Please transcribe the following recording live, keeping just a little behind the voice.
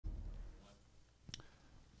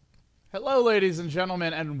Hello, ladies and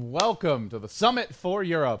gentlemen, and welcome to the Summit for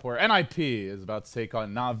Europe, where NiP is about to take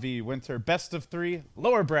on NaV WinteR best of 3,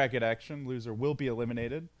 lower bracket action. Loser will be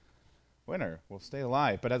eliminated. Winner will stay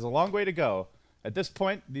alive, but has a long way to go. At this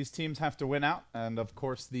point, these teams have to win out, and of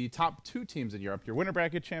course, the top 2 teams in Europe, your winner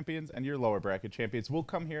bracket champions and your lower bracket champions, will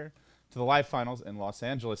come here to the live finals in Los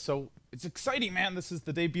Angeles. So it's exciting, man. This is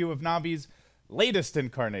the debut of NaV's latest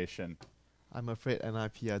incarnation. I'm afraid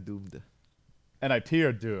NiP are doomed. NiP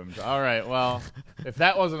are doomed. All right, well, if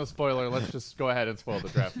that wasn't a spoiler, let's just go ahead and spoil the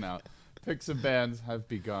draft now. Picks and bans have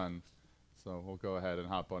begun. So we'll go ahead and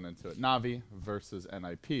hop on into it. NaV versus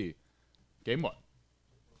NiP. Game 1.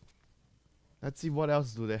 Let's see what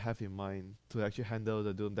else do they have in mind to actually handle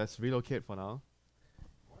the doom. That's relocate for now.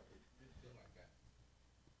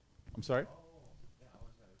 I'm sorry?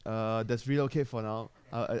 That's relocate for now.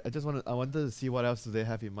 I wanted to see what else do they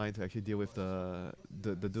have in mind to actually deal with the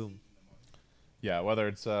doom. Yeah, whether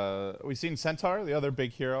it's we've seen Centaur, the other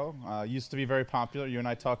big hero, used to be very popular. You and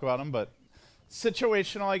I talk about him, but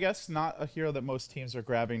situational, I guess, not a hero that most teams are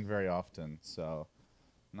grabbing very often. So,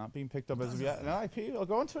 not being picked up as of yet. NiP will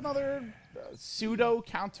go into another pseudo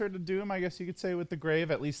counter to Doom, I guess you could say, with the Grave.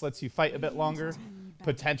 At least lets you fight a bit longer.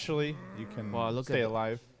 Potentially, you can stay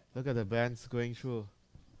alive. Look at the bans going through.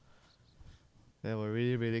 They were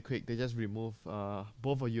really, really quick. They just removed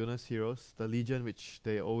both of Eunice heroes, the Legion, which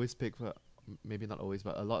they always pick for. Maybe not always,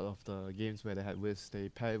 but a lot of the games where they had Wiz, they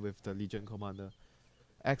paired with the Legion Commander.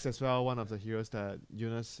 X as well, one of the heroes that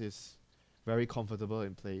Eunice is very comfortable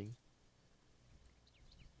in playing.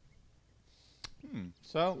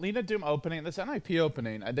 So, Lina Doom opening, this NiP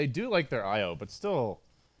opening, they do like their IO, but still,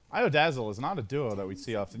 IO Dazzle is not a duo that we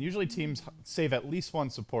see often. Usually teams save at least one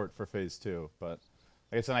support for Phase 2, but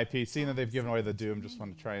I guess NiP, seeing that they've given away the Doom, just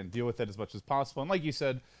want to try and deal with it as much as possible. And like you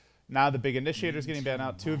said, now the big initiator's getting banned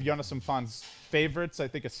out. 2 of Jonas Mfan's favorites, I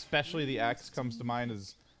think especially the Axe comes to mind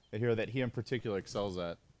as a hero that he in particular excels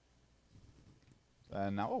at.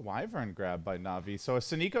 And now a Wyvern grab by NaV. So a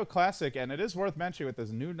Sneeko classic, and it is worth mentioning with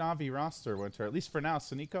this new NaV roster, WinteR, at least for now,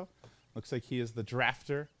 Sneeko looks like he is the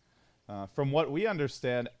drafter. From what we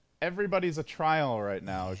understand, everybody's a trial right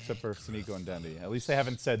now except for Sneeko and Dendy. At least they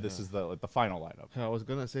haven't said this is the final lineup. I was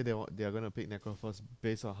gonna say they are gonna pick Necro first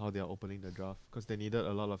based on how they are opening the draft, because they needed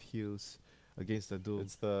a lot of heals against the Doom.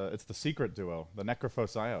 It's the secret duo, the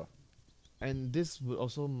Necrophos IO. And this would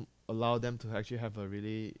also allow them to actually have a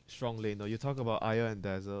really strong lane. Now, you talk about IO and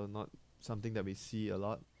Dazzle, not something that we see a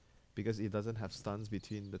lot, because it doesn't have stuns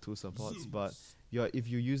between the 2 supports. But if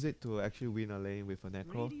you use it to actually win a lane with a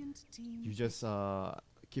Necro, you just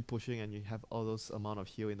keep pushing and you have all those amount of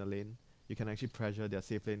heal in the lane. You can actually pressure their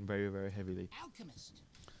safe lane very, very heavily.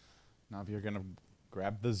 Now if you're going to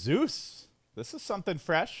grab the Zeus, this is something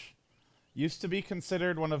fresh. Used to be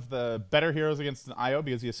considered one of the better heroes against an IO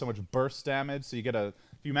because he has so much burst damage. So you get if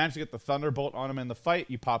you manage to get the Thunderbolt on him in the fight,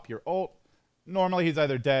 you pop your ult. Normally he's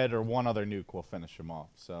either dead or one other nuke will finish him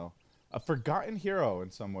off. So a forgotten hero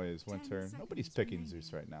in some ways, WinteR. Nobody's picking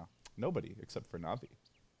Zeus right now. Nobody except for NaV.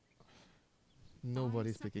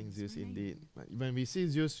 Nobody's picking Zeus indeed. When we see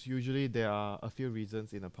Zeus, usually there are a few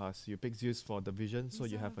reasons in the past. You pick Zeus for the vision, so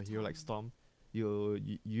you have a hero like Storm. You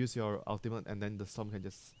use your ultimate and then the Storm can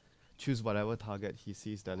just choose whatever target he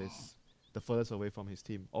sees that is the furthest away from his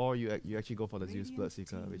team. Or you actually go for the Zeus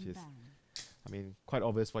Bloodseeker, which is, I mean, quite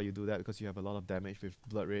obvious why you do that because you have a lot of damage with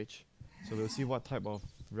Blood Rage. So we'll see what type of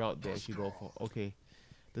route they actually go for. Okay,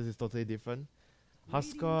 this is totally different.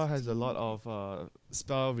 Huskar has a lot of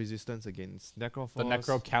spell resistance against Necrophos. The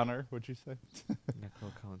Necro counter, would you say?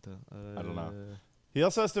 Necro counter. I don't know. He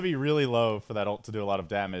also has to be really low for that ult to do a lot of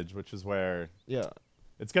damage, which is where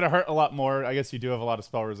it's going to hurt a lot more. I guess you do have a lot of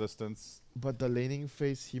spell resistance. But the laning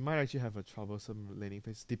phase, he might actually have a troublesome laning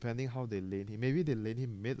phase, depending how they lane him. Maybe they lane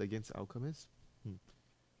him mid against Alchemist.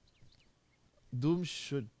 Doom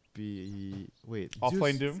should be... Wait.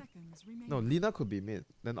 Offlane Doom? No, Lina could be mid.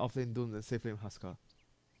 Then offlane Doom, then safe lane Huskar.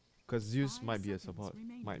 Because Zeus might be a support.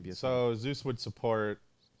 So Zeus would support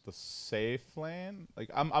the safe lane?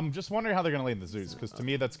 Like, I'm just wondering how they're going to lane the Zeus, because to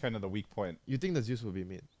me that's kind of the weak point. You think the Zeus will be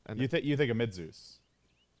mid? And you think a mid Zeus?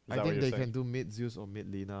 I think they can do mid Zeus or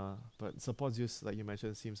mid Lina, but support Zeus, like you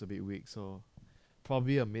mentioned, seems a bit weak, so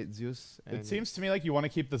probably a mid Zeus. It seems to me like you want to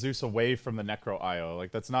keep the Zeus away from the Necro IO.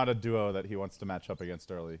 Like, that's not a duo that he wants to match up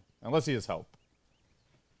against early, unless he has help.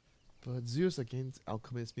 But Zeus against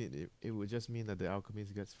Alchemist mid, it would just mean that the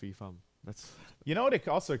Alchemist gets free farm. That's you know what it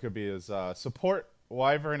also could be is support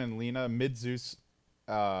Wyvern and Lina, mid Zeus,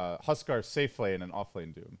 Huskar safe lane and off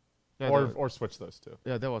lane Doom. Yeah, or switch those two.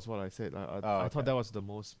 Yeah, that was what I said. I thought that was the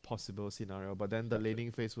most possible scenario, but then the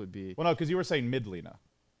laning phase would be... Well, no, because you were saying mid Lina.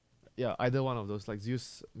 Yeah, either one of those, like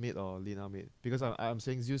Zeus mid or Lina mid. Because I'm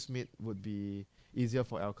saying Zeus mid would be easier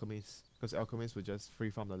for Alchemist, because Alchemist would just free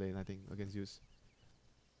farm the lane, I think, against Zeus.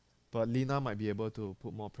 But Lina might be able to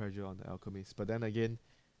put more pressure on the Alchemist. But then again,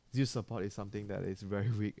 Zeus support is something that is very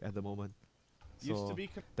weak at the moment. Used to So be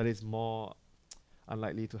that is more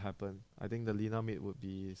unlikely to happen. I think the Lina mid would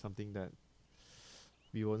be something that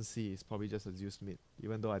we won't see. It's probably just a Zeus mid,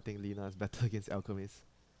 even though I think Lina is better against Alchemist.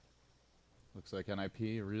 looks like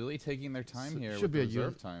NiP really taking their time here Should with be the a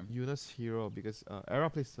reserve time. Eunice hero because Era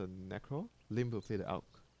plays the Necro, Limb will play the Alch.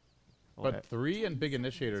 But 3 and big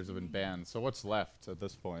initiators have been banned, so what's left at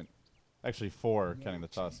this point? Actually 4, counting the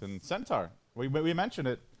Tusk. And Centaur, we mentioned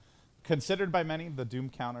it. Considered by many the Doom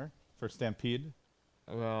counter for Stampede.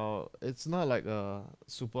 Well, it's not like a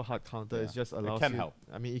super hard counter. Yeah. It's just allows can you. help.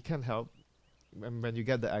 I mean, it can help. When you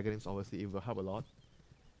get the Aghanim's, obviously, it will help a lot.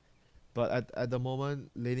 But at the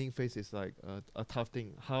moment, laning phase is like a tough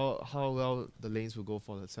thing. How well the lanes will go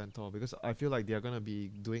for the Centaur, because I feel like they are gonna be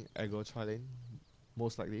doing aggro tri-lane,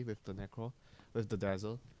 most likely with the Necro, with the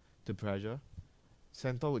Dazzle, to pressure.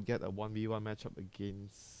 Centaur would get a 1v1 matchup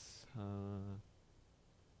against.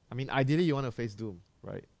 I mean, ideally you want to face Doom,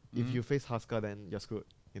 right? If you face Huskar, then you're screwed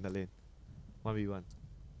in the lane. 1v1.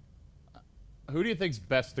 Who do you think's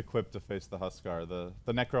best equipped to face the Huskar?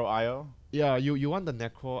 The Necro IO? Yeah, you want the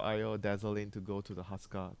Necro IO Dazzle lane to go to the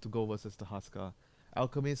Huskar, to go versus the Huskar.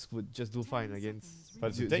 Alchemist would just do fine against. But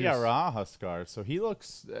it's Zeus. Deyara Huskar, so he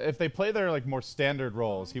looks. If they play their like more standard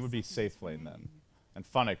roles, he would be safe lane then, and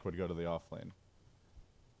Funnick would go to the off lane.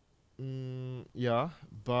 Yeah,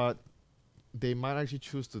 but they might actually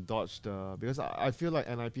choose to dodge the, because I feel like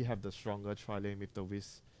NiP have the stronger tri lane with the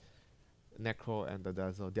Whis, Necro and the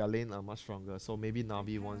Dazzle. Their lane are much stronger, so maybe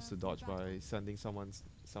Navi wants to dodge by sending someone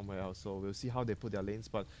somewhere else. So we'll see how they put their lanes.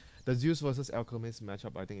 But the Zeus versus Alchemist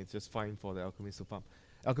matchup, I think it's just fine for the Alchemist to farm.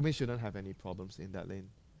 Alchemist shouldn't have any problems in that lane,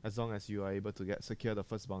 as long as you are able to secure the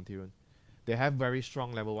first bounty rune. They have very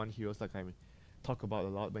strong level 1 heroes, like I talk about a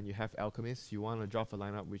lot. When you have Alchemist, you want to draft a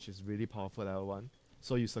lineup which is really powerful level 1,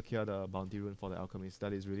 so you secure the bounty rune for the Alchemist.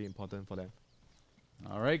 That is really important for them.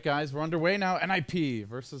 All right, guys, we're underway now. NiP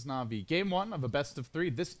versus Navi. Game 1 of a best of 3.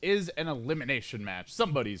 This is an elimination match.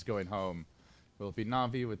 Somebody's going home. Will it be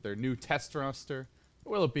Navi with their new test roster?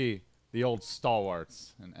 Or will it be the old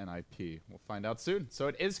stalwarts in NiP? We'll find out soon. So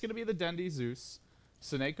it is going to be the Dendi Zeus.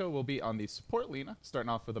 Suneko will be on the support Lina, starting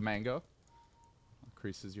off with a Mango.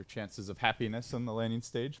 Increases your chances of happiness on the laning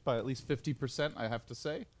stage by at least 50%, I have to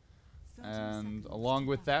say. And along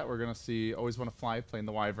with that, we're going to see Always Want to Fly playing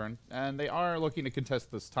the Wyvern. And they are looking to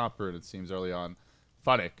contest this top rune, it seems, early on.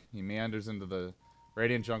 Funnick, he meanders into the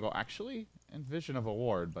Radiant jungle, actually in vision of a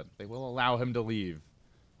ward, but they will allow him to leave.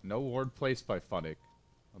 No ward placed by Funnick,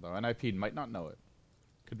 although NiP might not know it.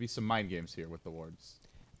 Could be some mind games here with the wards.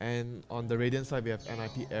 And on the Radiant side, we have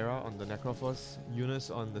NiP Era on the Necrophos, Eunice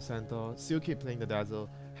on the Centaur, Silky playing the Dazzle,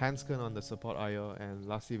 Hansken on the support IO, and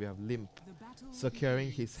lastly we have Limp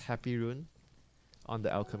securing his Happy Rune on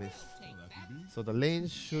the Alchemist. So the lane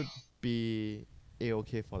should be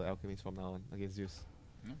A-okay for the Alchemist from now on against Zeus.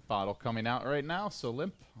 Bottle coming out right now, so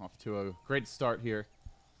Limp off to a great start here.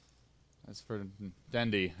 As for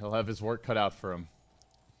Dendi, he'll have his work cut out for him.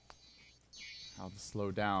 How to slow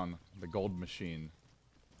down the gold machine.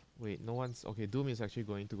 Wait, no one's... Okay, Doom is actually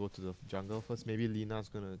going to go to the jungle first. Maybe Lina's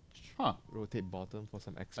gonna rotate bottom for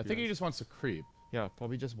some experience. I think he just wants to creep. Yeah,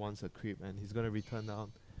 probably just wants a creep, and he's gonna return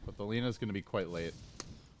down. But the Lina's gonna be quite late.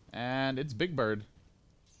 And it's Big Bird.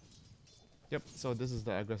 Yep, so this is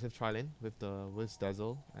the aggressive tri-lane with the Wiz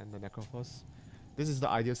Dazzle and the Necrophos. This is the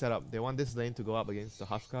ideal setup. They want this lane to go up against the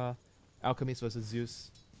Huskar, Alchemist versus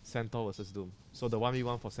Zeus, Centaur versus Doom. So the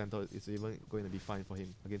 1v1 for Centaur is even going to be fine for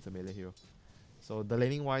him against a melee hero. So the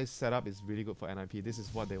laning-wise setup is really good for NiP. This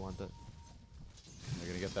is what they wanted. They're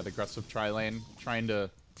going to get that aggressive tri-lane, trying to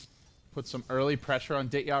put some early pressure on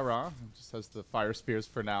Deyara. Just has the fire spears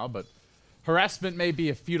for now, but harassment may be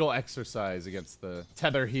a futile exercise against the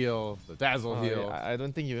tether heal, the dazzle heal. Yeah, I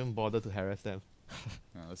don't think you even bother to harass them.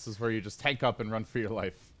 This is where you just tank up and run for your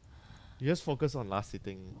life. You just focus on last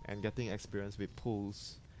hitting and getting experience with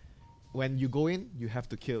pulls. When you go in, you have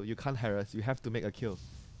to kill. You can't harass. You have to make a kill.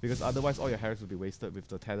 Because otherwise all your harass will be wasted with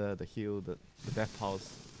the tether, the heal, the death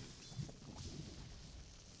pulse.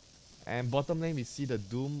 And bottom lane we see the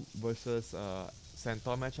Doom versus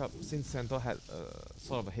Centaur matchup. Since Centaur had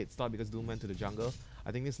sort of a head start because Doom went to the jungle,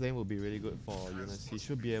 I think this lane will be really good for Eunice. He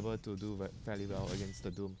should be able to do fairly well against the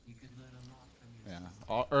Doom.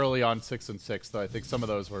 Yeah, early on 6 and 6, though I think some of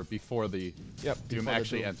those were before the Doom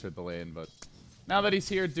actually entered the lane. But now that he's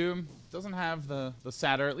here, Doom doesn't have the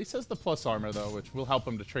Satyr. At least has the plus armor, though, which will help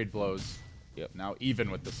him to trade blows Yep. Now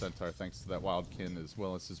even with the Centaur, thanks to that Wildkin as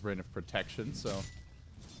well as his Reign of Protection. So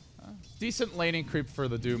decent laning creep for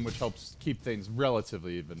the Doom, which helps keep things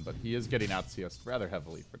relatively even. But he is getting out CS rather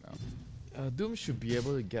heavily for now. Doom should be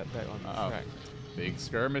able to get back on track. Big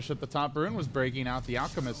skirmish at the top. Rune was breaking out. The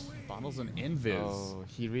Alchemist bottles an Invis. Oh,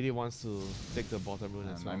 he really wants to take the bottom rune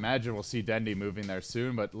as And well. I imagine we'll see Dendi moving there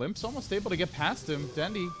soon, but Limp's almost able to get past him.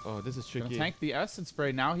 Dendi Oh, this is gonna tricky. tank the Essence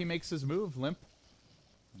Spray. Now he makes his move. Limp.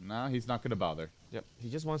 Nah, he's not gonna bother. Yep, he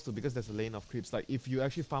just wants to because there's a lane of creeps. Like if you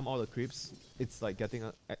actually farm all the creeps, it's like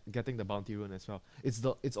getting the bounty rune as well.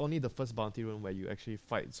 It's only the first bounty rune where you actually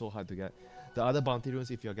fight so hard to get. The other bounty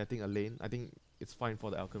runes, if you're getting a lane, I think it's fine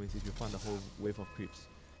for the alchemist if you farm the whole wave of creeps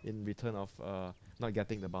in return of not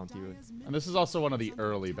getting the bounty rune. And this is also one of the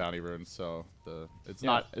early bounty runes, so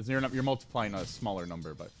you're multiplying a smaller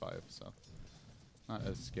number by 5, so not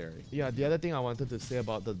as scary. Yeah, the other thing I wanted to say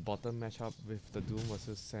about the bottom matchup with the Doom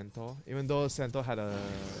versus Centaur, even though Centaur had a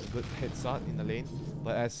good head start in the lane,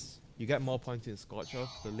 but as you get more points in Scorch Earth,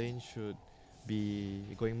 the lane should be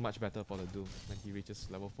going much better for the Doom when he reaches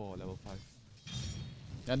level 4 or level 5.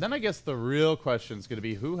 And then I guess the real question is going to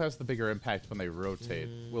be who has the bigger impact when they rotate?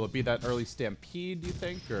 Will it be that early Stampede, do you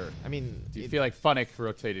think? Or I mean, do you feel like Funnick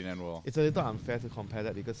rotating in will? it's a little unfair to compare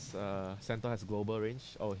that because Centaur has global range.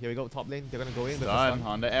 Oh, here we go, top lane. They're going to go in with the Done. stun.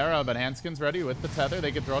 On to Era, but Hanskin's ready with the tether.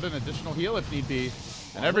 They could throw out an additional heal if need be.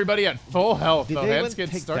 And everybody at full health, Did though. they even Hanskin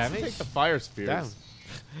take starts to damage? take the fire spears. Damn.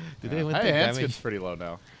 Did they Yeah. even Hey, take Hanskin's damage? pretty low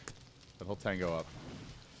now. But he'll tango up.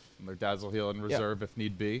 And their Dazzle heal in reserve if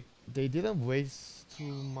need be. They didn't waste too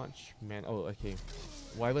much mana. Oh, okay.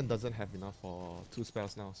 Wyvern doesn't have enough for 2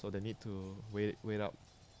 spells now, so they need to wait up.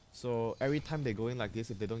 So every time they go in like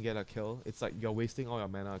this, if they don't get a kill, it's like you're wasting all your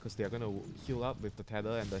mana because they're gonna heal up with the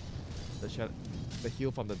tether and the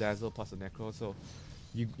heal from the dazzle plus the necro. So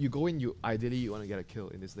you go in, ideally you want to get a kill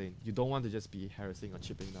in this lane. You don't want to just be harassing or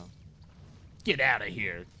chipping down. Get out of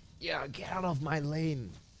here. Yeah, get out of my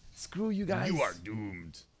lane. Screw you guys. You are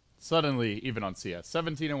doomed. Suddenly, even on CS,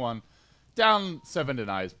 17-1, down 7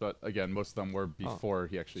 denies, but again, most of them were before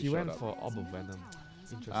he actually He showed went up. for Orb of Venom.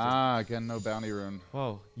 Interesting. Ah, again, no bounty rune.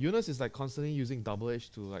 Wow, Eunice is like constantly using double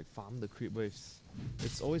edge to like farm the creep waves.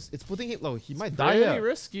 It's putting him low. He might die Pretty here.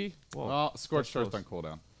 risky. Whoa, Well, Scorched that's Earth on close.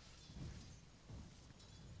 cooldown.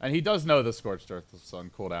 And he does know the Scorched Earth is on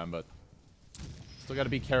cooldown, but still got to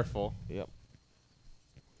be careful. Yep.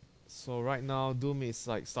 So right now, Doom is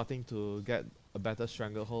like starting to get a better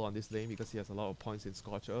stranglehold on this lane because he has a lot of points in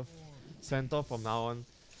Scorch Earth. Centaur from now on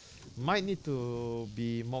might need to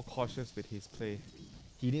be more cautious with his play.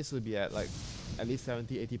 He needs to be at like at least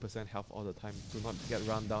 70-80% health all the time to not get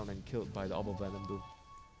run down and killed by the Orb of Venom Doom.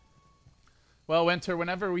 Well, WinteR,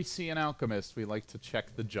 whenever we see an alchemist, we like to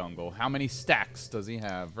check the jungle. How many stacks does he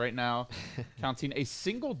have? Right now, counting a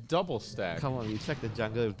single double stack. Come on, we check the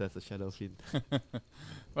jungle if there's a Shadow Fiend.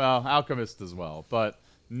 Well, alchemist as well, but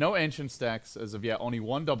no ancient stacks as of yet. Only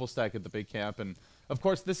one double stack at the big camp, and of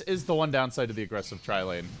course, this is the one downside of the aggressive tri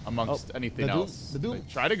lane amongst anything the Doom- else. the Doom.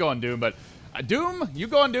 They try to go on Doom, but Doom, you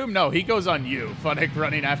go on Doom? No, he goes on you. Funnick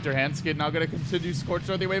running after Hanskin, now going to continue Scorched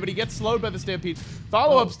Earth away, but he gets slowed by the Stampede.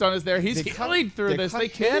 Follow-up stun is there. He's They healing can't- through they this. They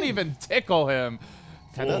can't kill can't him. even tickle him.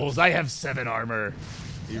 Tether? Fools, I have 7 armor.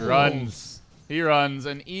 He runs. He runs,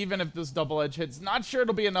 and even if this double edge hits, not sure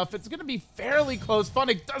it'll be enough. It's going to be fairly close.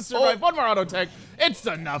 Funnick does survive. One more auto tech. It's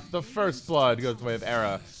enough. The first blood goes the way of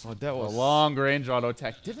Era. Oh, that A was long range auto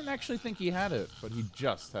tech. Didn't actually think he had it, but he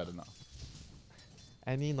just had enough.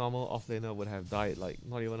 any normal offlaner would have died like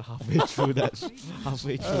not even halfway through that.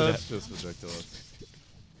 Halfway through That's just ridiculous.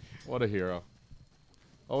 What a hero.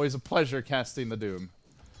 Always a pleasure casting the Doom.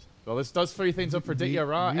 Well, this does free things up for Ditya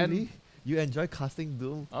Ra, Really? and You enjoy casting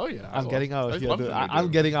Doom? oh yeah, I'm getting out I of here, love dude. the new I'm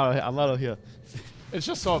Doom. getting out of here. I'm out of here. It's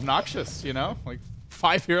just so obnoxious, you know? Like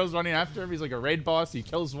 5 heroes running after him. He's like a raid boss. He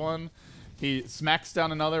kills one. He smacks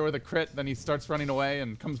down another with a crit. Then he starts running away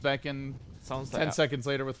and comes back in Sounds 10 like seconds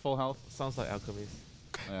later with full health. sounds like alchemist.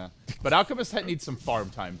 Yeah. But Alchemist needs some farm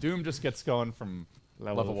time. Doom just gets going from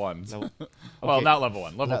level 1. level- Well, okay. not level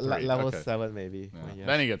 1. Level 3. Level okay. 7 maybe. Yeah. Oh, yes.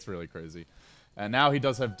 Then he gets really crazy. And now he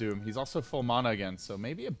does have Doom. He's also full mana again, so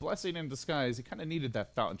maybe a blessing in disguise. He kind of needed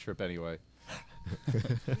that fountain trip anyway.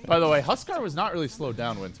 By the way, Huskar was not really slowed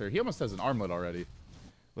down, WinteR. He almost has an armlet already.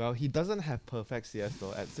 Well, he doesn't have perfect CS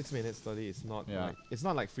though. At 6 minutes 30, it's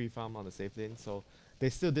not like free farm on the safe lane. So they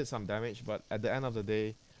still did some damage, but at the end of the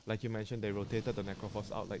day, like you mentioned, they rotated the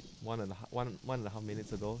Necroforce out like one and a half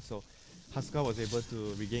minutes ago. So Huskar was able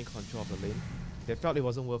to regain control of the lane. They felt it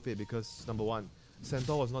wasn't worth it because number one,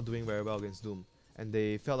 Centaur was not doing very well against Doom, and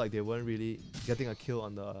they felt like they weren't really getting a kill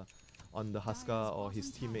on on the Huskar or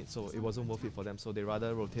his teammates, so it wasn't worth it for them. So they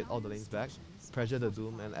rather rotate all the lanes back, pressure the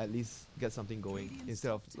Doom, and at least get something going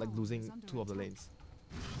instead of like losing 2 of the lanes.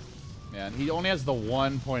 Yeah, and he only has the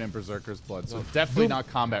 1 point in Berserker's Blood, so No. definitely Doom. not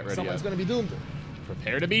combat ready Someone's yet. gonna be doomed.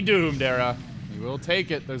 Prepare to be doomed, Era. He will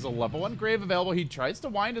take it. There's a level 1 Grave available. He tries to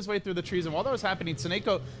wind his way through the trees, and while that was happening,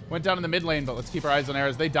 Tsuneko went down in the mid lane, but let's keep our eyes on Era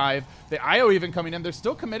as they dive. The IO even coming in. They're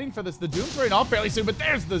still committing for this. The Doom's wearing off fairly soon, but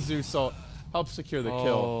there's the Zeus, so helps secure the kill.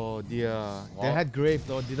 Oh dear. Well, They had Grave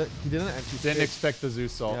though. He didn't anticipate. Didn't expect the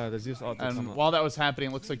Zeus ult. Yeah, the Zeus ult to come And up. while that was happening,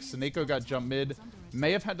 it looks like Tsuneko got jumped mid.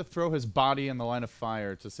 May have had to throw his body in the line of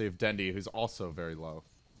fire to save Dendi, who's also very low.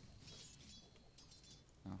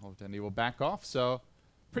 I hope Dendi will back off, so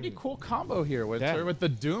pretty cool combo here. Damn. With the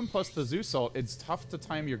Doom plus the Zeus ult, it's tough to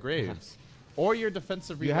time your Graves. Or your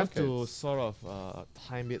defensive You have to relocates. sort of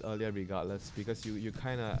time it earlier regardless, because you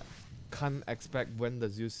kind of can't expect when the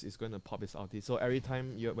Zeus is going to pop his ulti. So every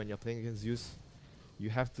time when you're playing against Zeus, you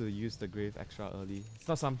have to use the Grave extra early. It's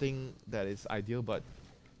not something that is ideal, but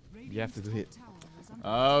you have to do it.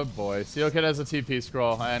 Oh boy, Seal Kid has a TP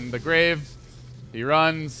scroll, and the Grave, he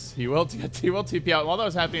runs, he will TP out. While that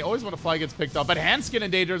was happening, always when a flag gets picked up, but Handskin in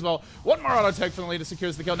danger as well. One more auto tech from the leader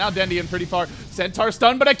secures the kill. Now Dendi in pretty far. Centaur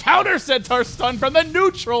stun, but a counter Centaur stun from the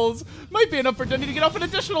neutrals. Might be enough for Dendi to get off an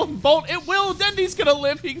additional bolt. It will. Dendi's gonna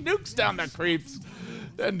live. He nukes down the creeps.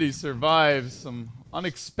 Dendi survives. Some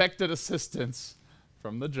unexpected assistance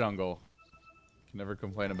from the jungle. Can never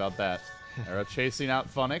complain about that. Era chasing out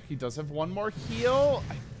Funnick. He does have 1 more heal.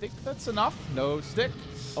 I think that's enough. No stick.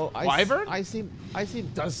 Oh, Wyvern? I see.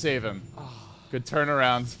 Does save him. Good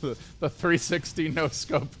turnaround. The 360 no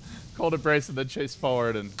scope. Cold embrace and then chase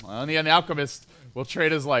forward. And well, in the end, the Alchemist will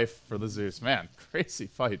trade his life for the Zeus. Man, crazy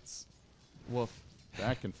fights. Woof.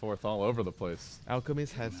 Back and forth all over the place.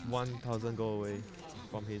 Alchemist has 1,000 go away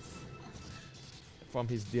from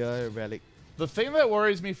his dear relic. The thing that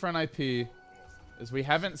worries me for NiP is we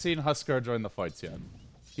haven't seen Huskar join the fights yet.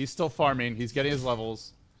 He's still farming. He's getting his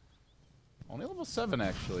levels. Only level 7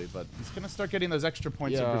 actually, but he's gonna start getting those extra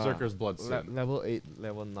points of Berserker's Blood soon. Level 8,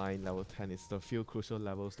 level 9, level 10 is the few crucial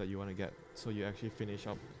levels that you want to get, so you actually finish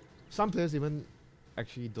up. Some players even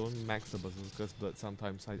actually don't max the Berserker's Blood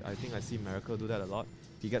sometimes. I think I see Miracle do that a lot.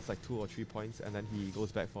 He gets like 2 or 3 points and then he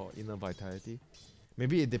goes back for inner vitality.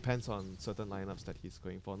 Maybe it depends on certain lineups that he's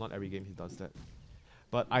going for. Not every game he does that.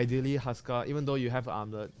 But ideally, Huskar, even though you have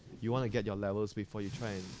Armlet, you want to get your levels before you try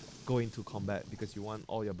and go into combat, because you want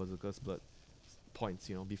all your Berserker's Blood points,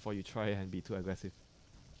 you know, before you try and be too aggressive.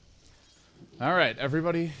 All right,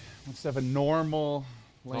 everybody wants to have a normal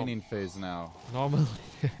laning phase now. Normal.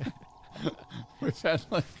 We've had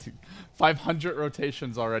like 500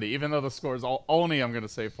 rotations already, even though the score is only, I'm going to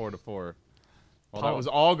say, 4-4. Well, that was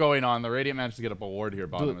all going on. The Radiant managed to get up a ward here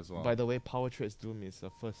bottom as well. By the way, Power Trade's Doom is the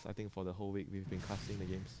first, I think, for the whole week we've been casting the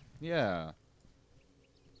games. Yeah.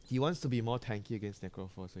 He wants to be more tanky against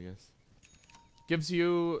Necroforce, I guess. Gives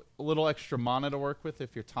you a little extra mana to work with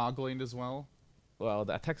if you're toggling as well. Well,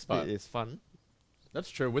 the attack speed is fun. That's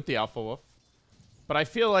true with the Alpha Wolf. But I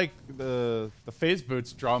feel like the phase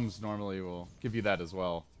boots drums normally will give you that as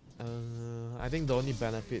well. I think the only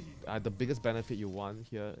benefit, the biggest benefit you want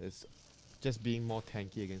here is just being more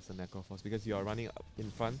tanky against the Necroforce, because you are running up in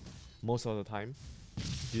front most of the time.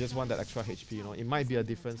 You just want that extra HP, you know. It might be a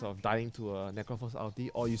difference of dying to a Necroforce ulti,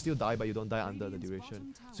 or you still die but you don't die under the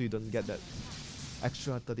duration, so you don't get that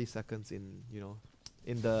extra 30 seconds in, you know,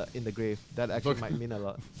 in the grave. That actually might mean a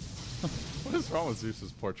lot. What is wrong with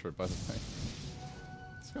Zeus's portrait, by the way?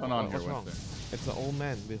 What's going on here, Winter? It's an old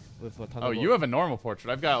man with a thunderbolt. Oh, you have a normal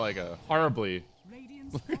portrait. I've got like a horribly...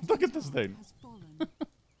 Look at this thing.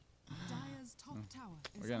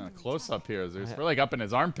 We're getting a close-up here, Zeus. We're like up in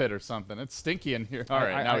his armpit or something. It's stinky in here.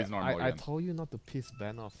 Alright, now he's normal again. I told you not to piss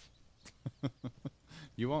Ben off.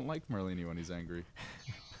 You won't like Merlini when he's angry.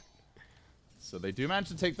 So they do manage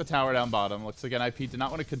to take the tower down bottom. Looks like NiP did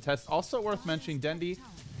not want to contest. Also worth mentioning, Dendi,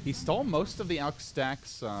 he stole most of the Alch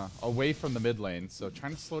stacks away from the mid lane. So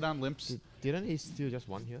trying to slow down Limps. Didn't he steal just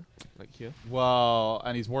one here? Like here? Well,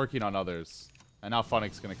 and he's working on others. And now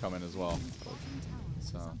Funnick's going to come in as well.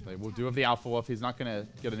 So they will do have the Alpha Wolf. He's not going to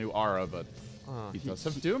get a new aura, but he does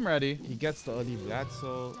have Doom ready. He gets the early Vlad,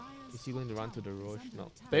 so is he going to run to the Roche?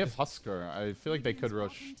 No. They have Huskar. I feel like they could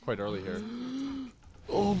Roche quite early here.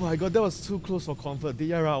 Oh my god, that was too close for comfort.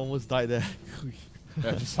 Diara almost died there.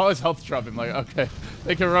 Yeah, just saw his health drop. I'm like, okay,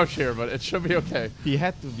 they can Roche here, but it should be okay. He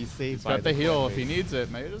had to be saved. He's got the heal if he needs it.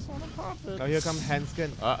 Maybe just want to pop it. Now here comes Hanskin.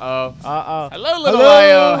 Uh-oh. Uh-oh. Hello, little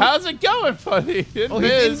Io. How's it going, buddy? Oh,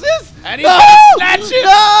 he's in this? And he's snatching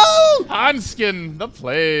No! Hanskin, the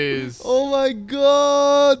plays. Oh my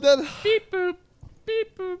god! That Beep boop.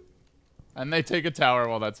 Beep boop. And they take a tower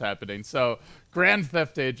while that's happening. So, Grand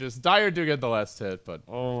Theft Aegis. Dire do get the last hit, but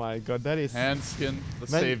Oh my god, that is... Handskin, the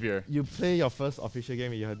Man, savior. You play your first official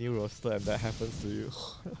game in your new roster and that happens to you.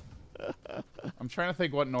 I'm trying to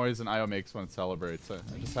think what noise an IO makes when it celebrates. I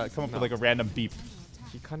just had come up No. with like a random beep.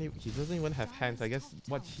 He doesn't even have hands. I guess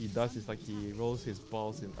what he does is like he rolls his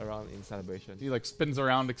balls around in celebration. He like spins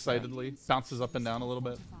around excitedly, bounces up and down a little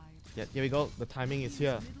bit. Yeah, here we go. The timing is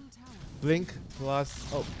here. Blink plus...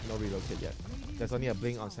 Oh, no relocate yet. There's only a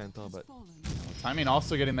blink on center, but... Timing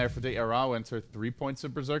also getting there for WinteR. WinteR 3 points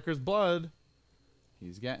of Berserker's blood.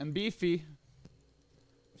 He's getting beefy.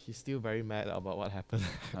 He's still very mad about what happened.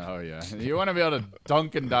 Oh yeah, you want to be able to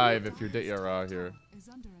dunk and dive if you're WinteR here.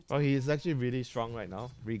 Oh, he's actually really strong right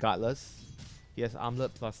now, regardless. He has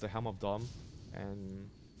Armlet plus the Helm of Dom. And...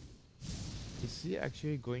 Is he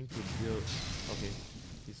actually going to build... Okay,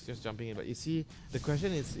 he's just jumping in. But is he... The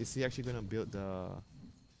question is he actually going to build the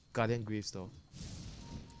Guardian Greaves though?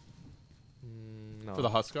 No. For the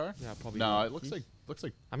Huskar? Yeah, probably No, not. it looks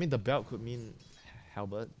like. I mean, the belt could mean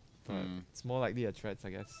Halberd, but it's more likely a Treads,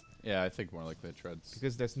 I guess. Yeah, I think more like the treads.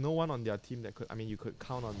 Because there's no one on their team that could... I mean, you could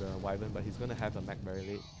count on the Wyvern, but he's going to have a mech very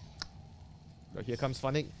late. But here comes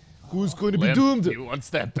Funnick. Who's going to be Limp, doomed? He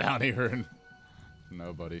wants that bounty earn.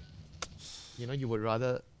 Nobody. You know, you would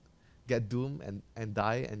rather get doomed and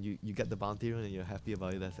die, and you get the bounty run and you're happy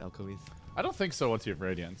about it as Alchemist. I don't think so. Once you have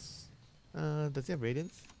Radiance. Does he have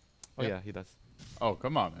Radiance? Oh Yep. yeah, he does. Oh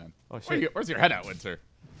come on, man. Oh shit. Where's your head at, WinteR?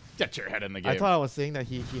 Get your head in the game. I thought I was saying that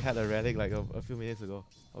he had a relic like a few minutes ago.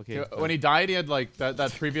 Okay. When he died, he had like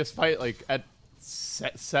that previous fight, like at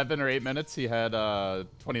 7 or 8 minutes, he had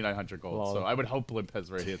 2,900 gold. Lol. So I would hope Limp has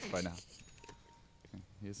Radiance by now.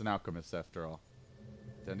 He's an alchemist after all.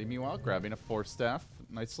 Dendy, meanwhile, grabbing a Force Staff.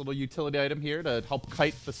 Nice little utility item here to help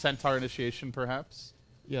kite the Centaur initiation, perhaps.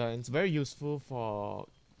 Yeah, and it's very useful for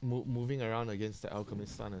moving around against the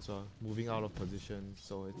Alchemist Sun as well. Moving out of position.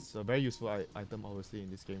 So it's a very useful item, obviously, in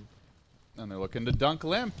this game. And they're looking to dunk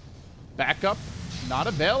Limp. Backup, not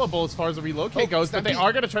available as far as the relocate goes, but they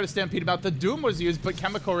are going to try to stampede him out. The Doom was used, but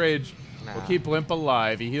Chemical Rage will keep Limp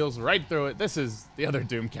alive. He heals right through it. This is the other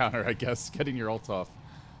Doom counter, I guess, getting your ult off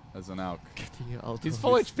as an Alch. Getting your ult He's off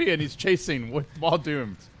full is- HP and he's chasing while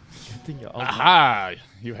doomed. Getting your ult off. Aha!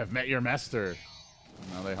 You have met your master.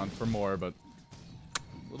 Now they hunt for more, but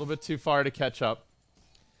a little bit too far to catch up.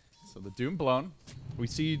 So the Doom blown. We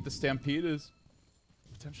see the Stampede is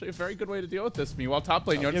potentially a very good way to deal with this. Meanwhile, top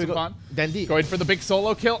lane, Here we go. Yonsapan Dandy. going for the big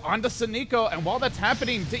solo kill onto Saniko. And while that's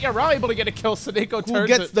happening, WinteR able to get a kill. Saniko Who turns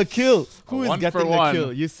gets it. the kill? Who is one getting for the one.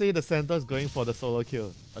 kill? You say the Centaur's going for the solo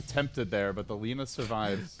kill. Attempted there, but the Lina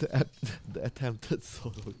survives. The attempted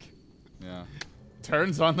solo kill. Yeah.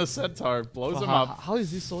 Turns on the Centaur, blows But him how, up. how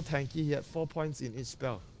is this so tanky? He had 4 points in each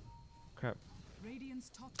spell. Crap.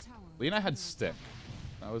 Lina had stick.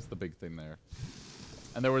 That was the big thing there.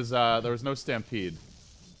 And there was no Stampede.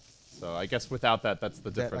 So I guess without that, that's the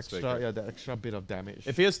That difference extra, maker. yeah, that extra bit of damage.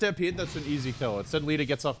 If he has Stampede, that's an easy kill. Instead, Lina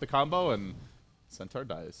gets off the combo and Centaur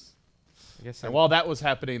dies. I guess And while that was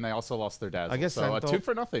happening, they also lost their dazzle. I guess so Centaur- 2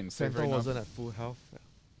 for nothing. Centaur savoring up. wasn't at full health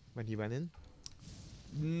when he went in.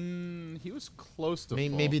 He was close to full.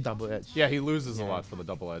 Maybe double edge. Yeah, he loses a Yeah. lot for the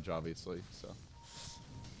double edge, obviously. So.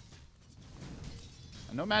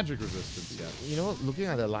 And no magic resistance yet. You know, looking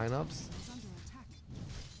at the lineups,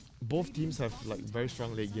 both teams have like very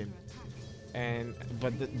strong late game, and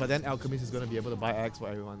but then Alchemist is gonna be able to buy X for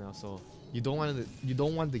everyone else. So you don't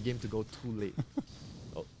want the game to go too late.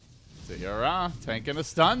 WinteR tanking a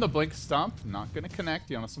stun. The blink stomp not gonna connect.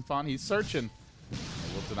 Yonsapan, he's searching. They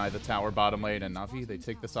will deny the tower bottom lane, and Navi, they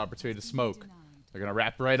take this opportunity to smoke. They're gonna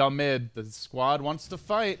wrap right on mid. The squad wants to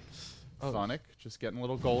fight. Sonic just getting a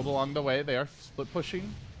little gold along the way. They are split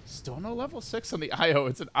pushing. Still no level 6 on the IO.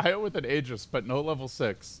 It's an IO with an Aegis, but no level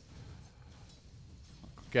 6.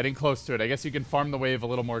 Getting close to it. I guess you can farm the wave a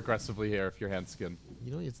little more aggressively here if you're Handskin.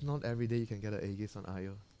 You know, it's not every day you can get an Aegis on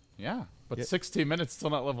IO. Yeah, but Yeah. 16 minutes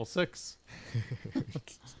still not level 6.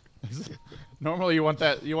 Normally you want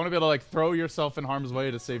that. You want to be able to like throw yourself in harm's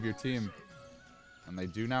way to save your team. And they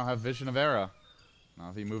do now have Vision of Era.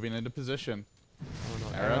 Navi moving into position.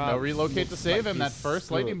 Oh, no, Era, no relocate to looks save like him. That he's first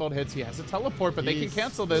screwed. lightning bolt hits. He has a teleport, but they can He's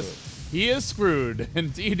cancel this. He is screwed.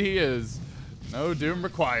 Indeed he is. No doom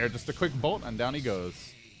required. Just a quick bolt, and down he goes.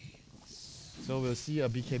 So we'll see a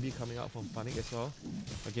BKB coming out from Funnick as well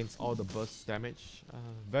against all the burst damage.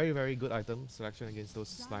 Very, very good item selection against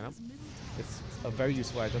those lineup. It's a very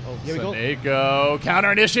useful item. Oh, here we go. Sonego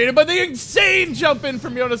counter initiated, but the insane jump in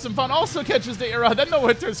from Jonas and Fun also catches DRA. Then the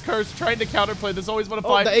Winter's Curse trying to counterplay. There's always one to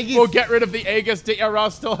find. We'll get rid of the Aegis.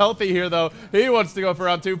 DRA still healthy here though. He wants to go for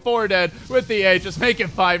round 2. 4 dead with the A. Just make it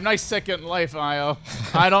 5. Nice second life, IO.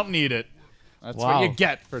 I don't need it. That's what you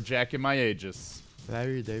get for jacking my Aegis.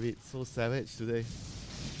 Larry David, so savage today.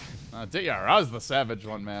 DRA's the savage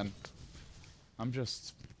one, man. I'm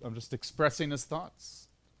just expressing his thoughts.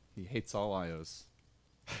 He hates all IOs.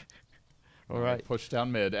 Alright. Push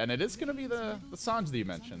down mid, and it is going to be the Sanj that you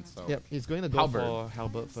mentioned. So. Yep, he's going to go for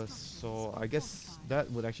Halberd first. So I guess that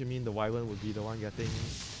would actually mean the Wyvern would be the one getting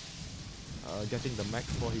the mech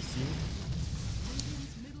for his team.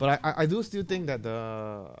 But I do still think that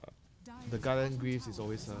the Garden Greaves is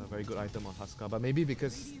always a very good item on Huskar, but maybe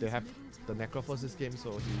because they have the Necrophos this game,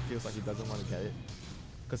 so he feels like he doesn't want to get it.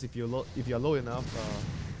 Because if you're low enough,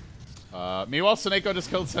 meanwhile, Sonego just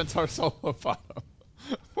killed Centaur solo bottom.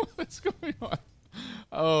 What's going on?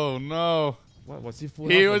 Oh no! What was he full?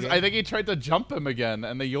 He was. Again? I think he tried to jump him again,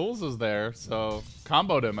 and the Yules was there, so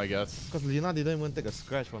comboed him, I guess. Because Lina didn't even take a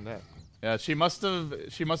scratch from that. Yeah, she must have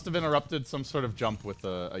interrupted some sort of jump with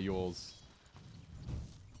a Yules.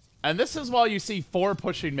 And this is while you see 4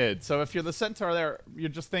 pushing mid. So if you're the Centaur there, you're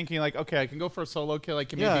just thinking like, okay, I can go for a solo kill. I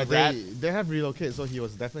can maybe rat. They have relocate, so he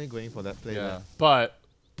was definitely going for that play. Yeah, but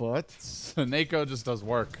Sonego just does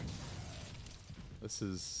work. This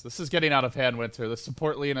is getting out of hand, WinteR. The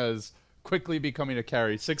support Lina is quickly becoming a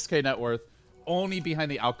carry. 6k net worth, only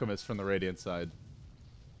behind the Alchemist from the Radiant side.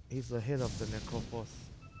 He's ahead of the Necrophos.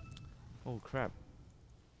 Oh crap.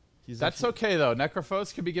 That's okay though.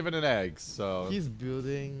 Necrophos can be given an egg, so he's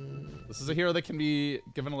building. This is a hero that can be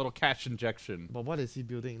given a little cash injection. But what is he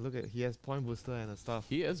building? Look at, he has point booster and stuff.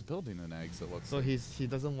 He is building an egg, so it looks. So like. he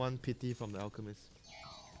doesn't want pity from the Alchemist.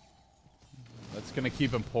 That's gonna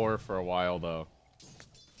keep him poor for a while though.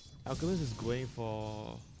 Alchemist is going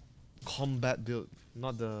for combat build,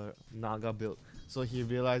 not the Naga build. So he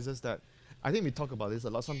realizes that. I think we talk about this a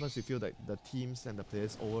lot. Sometimes we feel that the teams and the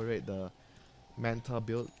players overrate the Manta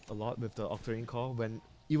build a lot with the Octarine Core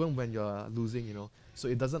even when you're losing, you know. So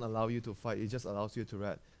it doesn't allow you to fight, it just allows you to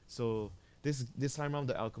rat. So this time around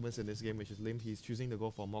the Alchemist in this game, which is Limp, he's choosing to go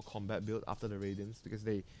for more combat build after the Radiance because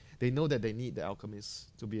they know that they need the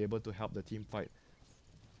Alchemist to be able to help the team fight.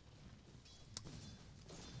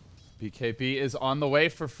 BKB is on the way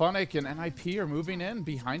for Funnick, and NiP are moving in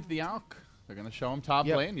behind the Alk. They're going to show him top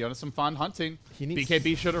lane. Jonas some fun hunting.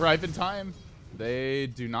 BKB should arrive in time. They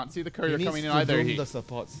do not see the courier coming in either. He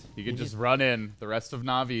can just run in. The rest of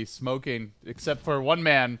Na'Vi smoking, except for one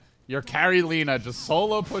man. Your carry Lina just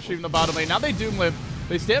solo pushing the bottom lane. Now they Doom Limp.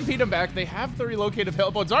 They stampede him back. They have the relocate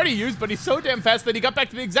available. It's already used, but he's so damn fast that he got back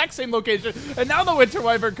to the exact same location. And now the Winter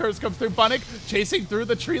Wyvern Curse comes through. Funnick chasing through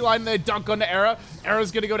the tree line. They dunk onto Era.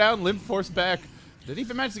 Era's going to go down. Limp forced back. Didn't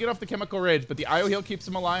even manage to get off the Chemical Rage, but the IO heal keeps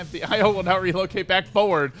him alive. The IO will now relocate back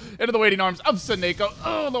forward into the waiting arms of Sonego.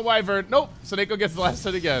 Oh, the Wyvern. Nope. Sonego gets the last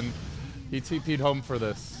hit again. He TP'd home for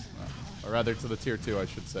this. Or rather, to the tier 2, I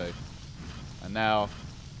should say. And now,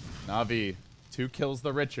 Na'Vi, 2 kills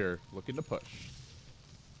the richer, looking to push.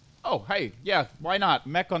 Oh, hey, yeah, why not?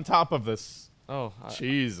 Mech on top of this. Oh,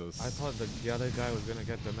 Jesus. I thought the other guy was going to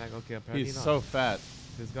get the mech. Okay, apparently He's not. so fat.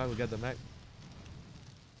 This guy will get the mech.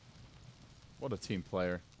 What a team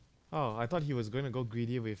player. Oh, I thought he was going to go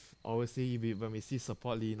greedy with, obviously, when we see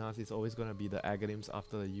support Linas, it's always going to be the Aghanim's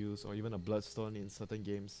after the use, or even a Bloodstone in certain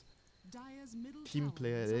games. Team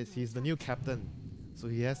player it is. He's the new captain, so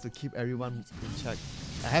he has to keep everyone in check.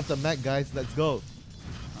 I have the mech, guys. Let's go.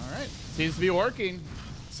 Alright. Seems to be working.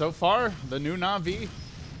 So far, the new Na'Vi,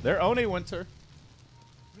 they're owning WinteR.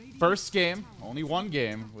 First game, only 1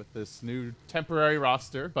 game with this new temporary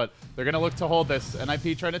roster, but they're going to look to hold this.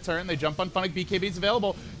 NiP trying to turn. They jump on Funnick. BKB's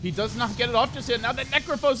available. He does not get it off just yet. Now the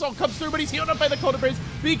Necrophos all comes through, but he's healed up by the Cold Embrace.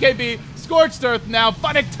 BKB, Scorched Earth now.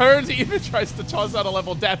 Funnick turns. He even tries to toss out a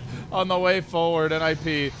level death on the way forward.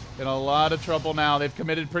 NiP in a lot of trouble now. They've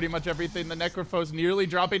committed pretty much everything. The Necrophos nearly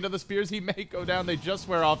dropping to the spears. He may go down. They just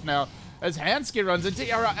wear off now. As Hansky runs into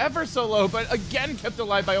Yara ever so low, but again kept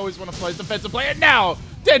alive by Always Want to Play's defensive play. And now,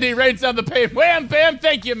 Dendy rains down the pain. Wham, bam,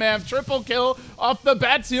 thank you, ma'am. Triple kill off the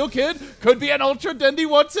Bat Seal Kid. Could be an Ultra. Dendy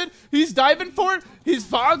wants it. He's diving for it. He's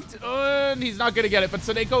fogged, and he's not going to get it. But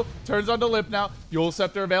Sonego turns onto Lip now. Yule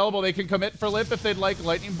Scepter available. They can commit for Lip if they'd like.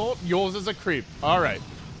 Lightning Bolt. Yules is a creep. All right.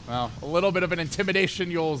 Well, a little bit of an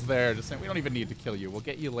intimidation Yules there. Just saying, we don't even need to kill you. We'll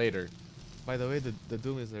get you later. By the way, the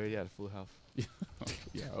Doom is already at full health.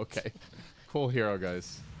 Yeah, okay. Cool hero,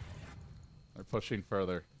 guys. They're pushing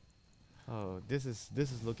further. Oh, this is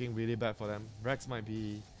looking really bad for them. Rex might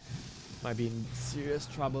be in serious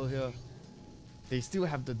trouble here. They still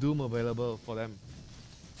have the Doom available for them.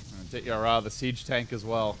 WinteR, the siege tank as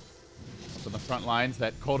well. Up in the front lines,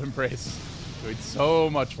 that Cold Embrace doing so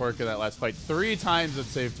much work in that last fight. 3 times it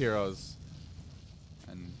saved heroes.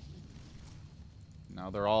 And now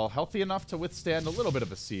they're all healthy enough to withstand a little bit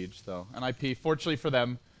of a siege, though. NiP, fortunately for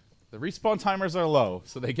them, the respawn timers are low,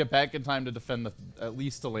 so they get back in time to defend at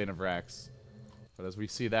least a lane of Rax. But as we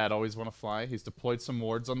see that, always want to fly. He's deployed some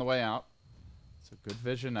wards on the way out. So good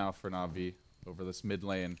vision now for Na'Vi over this mid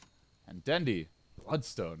lane. And Dendi,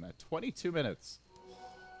 Bloodstone at 22 minutes.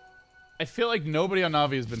 I feel like nobody on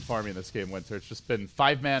Na'Vi has been farming this game, WinteR. It's just been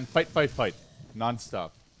 5-man, fight,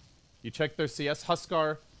 non-stop. You check their CS,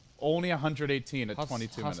 Huskar, only 118 at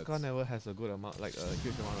 22 minutes. Huskar never has a good amount, like a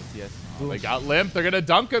huge amount of CS. Oh, they got Limp. They're going to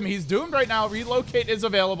dunk him. He's doomed right now. Relocate is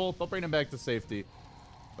available. They'll bring him back to safety.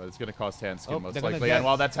 But it's going to cost Handskin most likely. And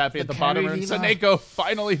while that's happening at the bottom room, Seneko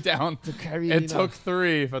finally down. It took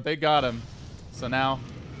 3, but they got him. So now,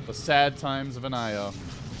 the sad times of an IO.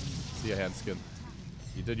 See ya, Handskin.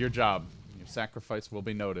 You did your job. Your sacrifice will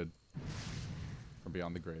be noted from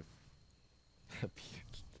beyond the grave.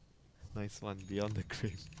 Nice one, beyond the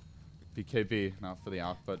grave. BKB now for the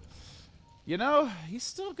out, but you know, he's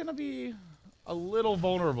still going to be a little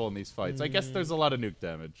vulnerable in these fights. I guess there's a lot of nuke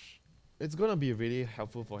damage. It's gonna be really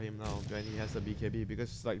helpful for him now when he has the BKB,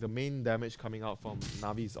 because like the main damage coming out from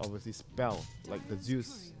Na'Vi is obviously spell, like the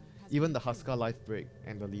Zeus, even the Huskar life break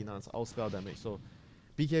and the Lina is all spell damage. So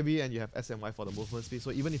BKB and you have SMY for the movement speed.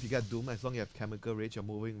 So even if you get Doom, as long as you have Chemical Rage, you're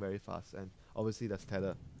moving very fast, and obviously that's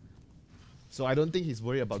Tether. So I don't think he's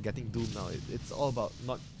worried about getting Doom now. It's all about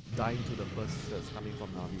not dying to the burst that's coming from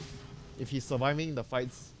Na'Vi. If he's surviving the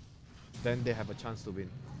fights, then they have a chance to win.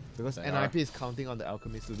 Because NiP is counting on the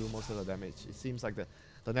Alchemist to do most of the damage. It seems like the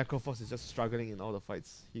Necroforce is just struggling in all the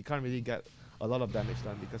fights. He can't really get a lot of damage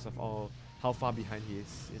done because of how far behind he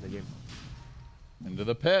is in the game. Into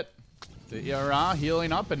the pit. The ERA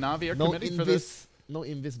healing up, and Na'Vi are committing for this. No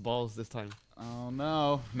invis balls this time. Oh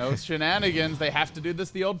no, no shenanigans. They have to do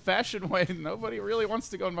this the old-fashioned way. Nobody really wants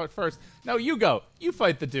to go in first. No, you go. You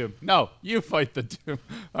fight the Doom. No, you fight the Doom.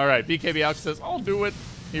 All right, BKB Alex says, I'll do it.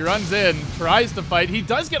 He runs in, tries to fight. He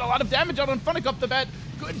does get a lot of damage out on Funnick up the bat.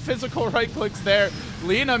 Good physical right clicks there.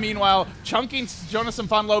 Lina, meanwhile, chunking Jonas and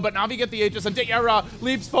Fan low, but Na'Vi get the Aegis, and WinteR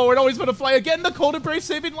leaps forward, always going to fly again. The Cold Embrace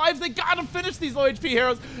saving lives. They gotta finish these low HP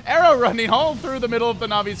heroes. Arrow running all through the middle of the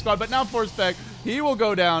Na'Vi squad, but now forced back. He will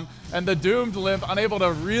go down, and the doomed Limp, unable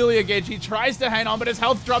to really engage. He tries to hang on, but his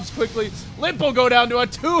health drops quickly. Limp will go down to a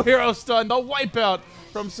 2-hero stun. The wipeout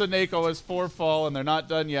from Seneko is 4 fall, and they're not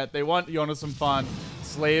done yet. They want Jonas and Fan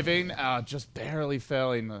slaving, just barely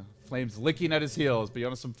failing. The Flames licking at his heels, but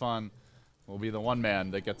Jonas and Fan will be the one man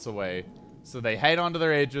that gets away. So they hang onto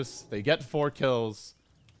their Aegis, they get 4 kills,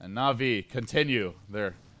 and Na'Vi continue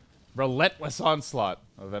their relentless onslaught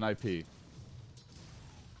of NiP.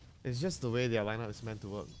 It's just the way their lineup is meant to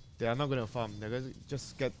work. They are not going to farm. They're going to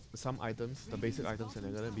just get some items, the basic items, and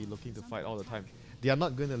they're going to be looking to fight all the time. They are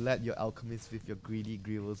not going to let your alchemists with your greedy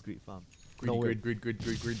Grievous greed farm. Greed.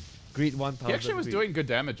 Greed 1000. He actually was doing good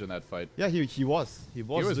damage in that fight. Yeah, he was. He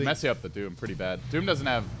was messing up the Doom pretty bad. Doom doesn't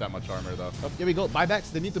have that much armor though. Oh, here we go.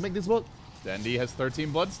 Buybacks. They need to make this work. Dendi has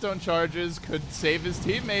 13 Bloodstone charges. Could save his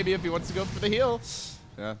team maybe if he wants to go for the heal.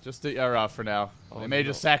 Yeah, just off for now. They may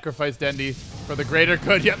just sacrifice Dendi for the greater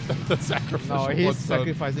good. Yep, the sacrificial No, he's Bloodstone.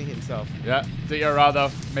 sacrificing himself. Yeah, WinteR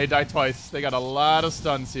though may die twice. They got a lot of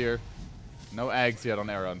stuns here. No Ags yet on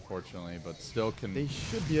Era, unfortunately, but still can... They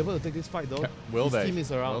should be able to take this fight, though. Will His they? team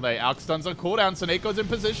is around. Will they? Alk stuns on cooldown. Seneko's in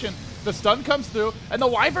position. The stun comes through, and the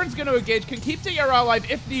Wyvern's going to engage. Can keep WinteR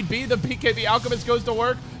alive if need be. The BKB Alchemist goes to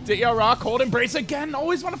work. WinteR, Cold Embrace again.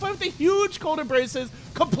 Always want to fight with the huge Cold Embraces.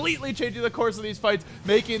 Completely changing the course of these fights,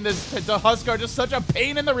 making this to Huskar just such a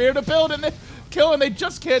pain in the rear to build and kill, and they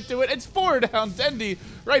just can't do it. It's 4 down. Dendi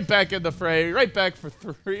right back in the fray. Right back for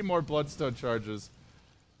 3 more Bloodstone charges.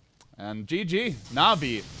 And GG,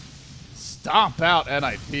 Na'Vi stomp out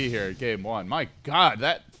NiP here, game 1. My God,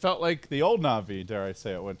 that felt like the old Na'Vi, dare I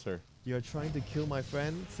say it, WinteR. You're trying to kill my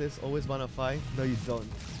friend, sis. Always wanna fight. No, you don't.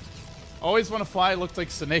 Always Wanna Fly looked like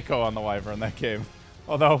Seneko on the Wyvern that game.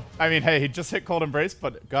 Although, I mean, hey, he just hit Cold Embrace,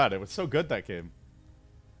 but God, it was so good that game.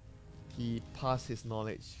 He passed his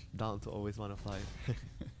knowledge down to Always Wanna Fly.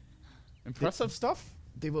 Impressive stuff.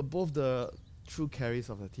 They were both the true carries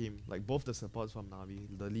of the team, like both the supports from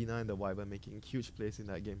Na'Vi, the Lina and the Wyvern making huge plays in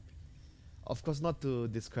that game. Of course, not to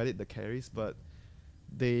discredit the carries, but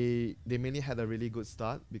they mainly had a really good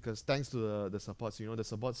start because thanks to the supports, the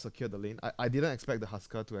supports secured the lane. I didn't expect the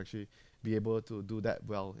Husker to actually be able to do that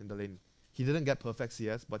well in the lane. He didn't get perfect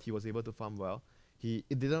CS, but he was able to farm well.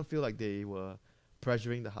 It didn't feel like they were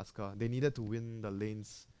pressuring the Husker. They needed to win the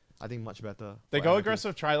lanes, I think, much better. They go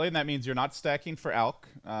aggressive tri-lane. That means you're not stacking for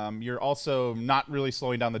Alk. You're also not really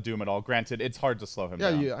slowing down the Doom at all. Granted, it's hard to slow him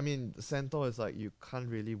down. Yeah, I mean, Centaur is like, you can't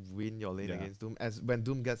really win your lane against Doom. As when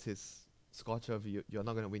Doom gets his Scorcher, you're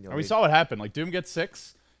not going to win your lane. We saw what happened. Like, Doom gets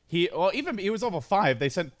 6. He was level 5. They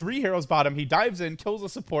sent 3 heroes bottom. He dives in, kills the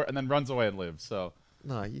support, and then runs away and lives. So.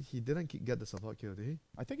 No, he didn't get the support kill, did he?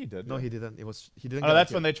 I think he did. No, yeah. he didn't. He didn't. Oh,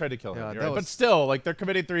 that's when they tried to kill him. Yeah, Right. But still, like, they're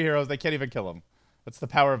committing 3 heroes. They can't even kill him. That's the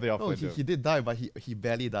power of the offlane. No, he did die, but he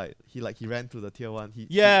barely died. He ran to the tier 1.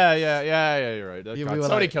 Yeah, you're right. We God, were so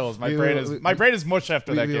many like- kills. My we brain is mush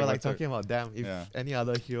after that we game. were like right there. talking about, damn, if any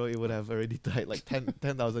other hero, it would have already died. Like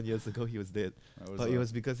 10,000 years ago, he was dead. But it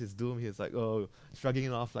was because his Doom. He was like, shrugging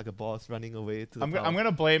it off like a boss, running away to the tower. I'm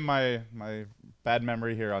gonna blame my bad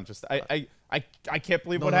memory here on just I can't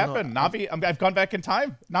believe what No, happened. Navi, I've gone back in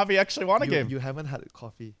time. Navi actually won a game. You haven't had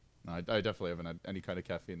coffee. No, I definitely haven't had any kind of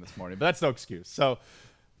caffeine this morning, but that's no excuse. So,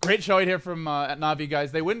 great showing here from at Navi,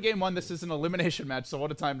 guys. They win game 1. This is an elimination match, so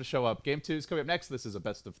what a time to show up. Game 2 is coming up next. This is a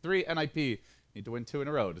best of 3. NiP need to win 2 in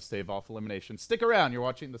a row to stave off elimination. Stick around. You're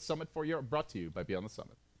watching the Summit for Europe, brought to you by Beyond the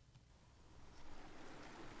Summit.